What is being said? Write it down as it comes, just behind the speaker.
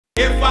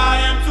If I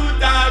am to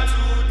die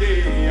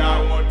today,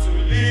 I want to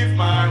live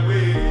my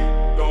way.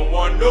 Don't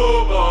want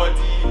nobody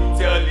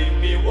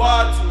telling me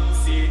what to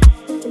say.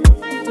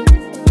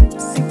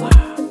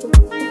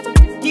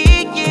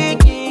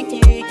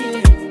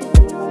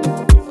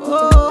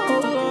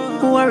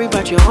 Oh, worry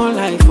about your own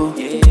life, oh.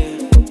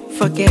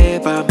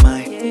 Forget about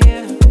mine.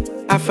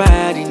 I've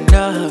had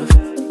enough,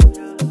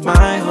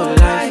 my whole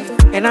life,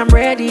 and I'm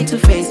ready to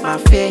face my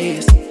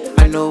fears.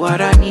 I know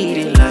what I need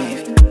in life.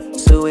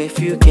 So if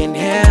you can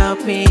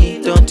help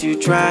me, don't you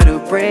try to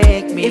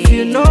break me. If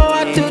you know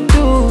what to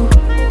do,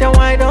 then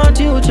why don't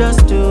you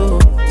just do,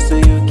 so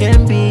you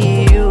can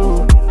be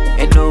you,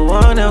 and no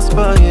one else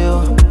but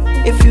you.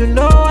 If you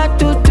know what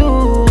to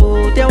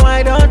do, then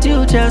why don't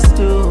you just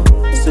do,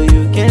 so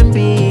you can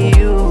be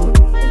you,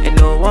 and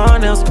no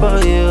one else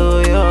but you,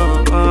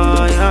 yo,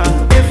 oh,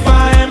 yeah. If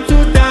I am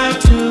to die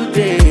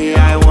today,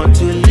 I want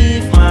to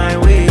live my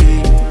way.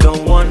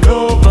 Don't want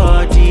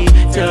nobody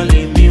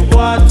telling me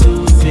what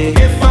to say.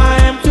 If I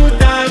am to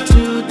die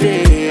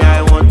today,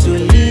 I want to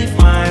live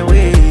my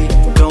way.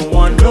 Don't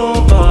want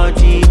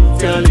nobody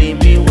telling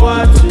me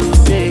what to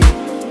say.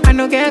 I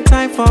no get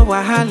time for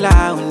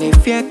wahala. Only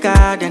fear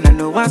God and I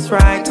know what's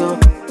right, oh.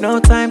 No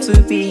time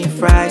to be in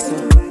fright,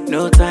 so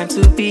no time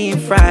to be in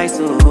fright,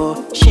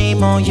 so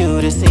shame on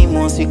you. The same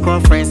ones you call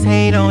friends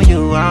hate on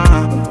you,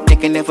 they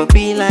can never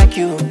be like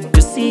you.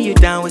 To see you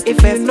down with the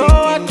best you know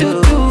what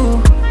to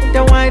do,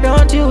 then why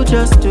don't you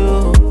just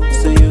do,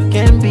 so you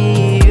can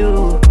be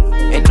you,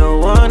 and no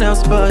one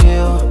else but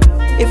you.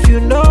 If you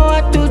know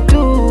what to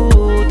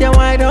do, then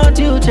why don't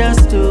you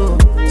just do,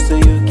 so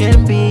you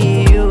can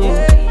be you,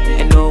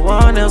 and no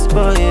one else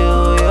but you,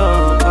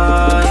 yo,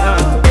 oh,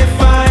 yeah.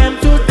 If I am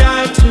to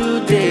die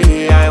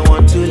today, I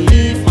want to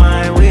live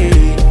my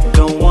way.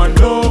 Don't want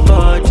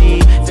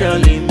nobody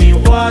telling me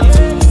what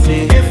to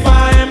say. If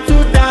I am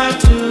to die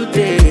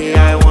today,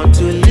 I want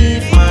to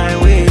live my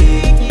way.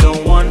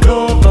 Don't want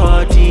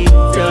nobody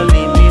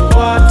telling me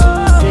what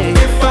to say.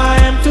 If I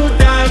am to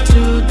die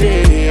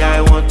today,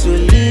 I want to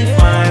live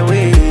my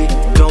way.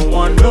 Don't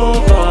want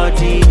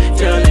nobody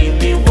telling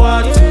me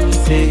what to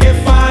say.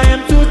 If I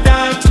am to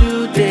die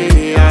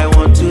today, I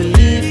want to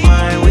live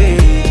my way.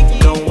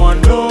 Don't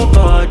want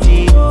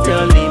nobody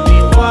telling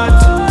me what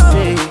to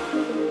say.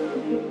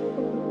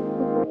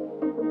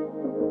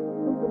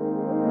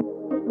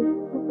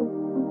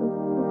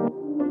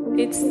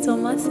 It's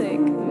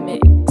Tomasek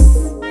Mix.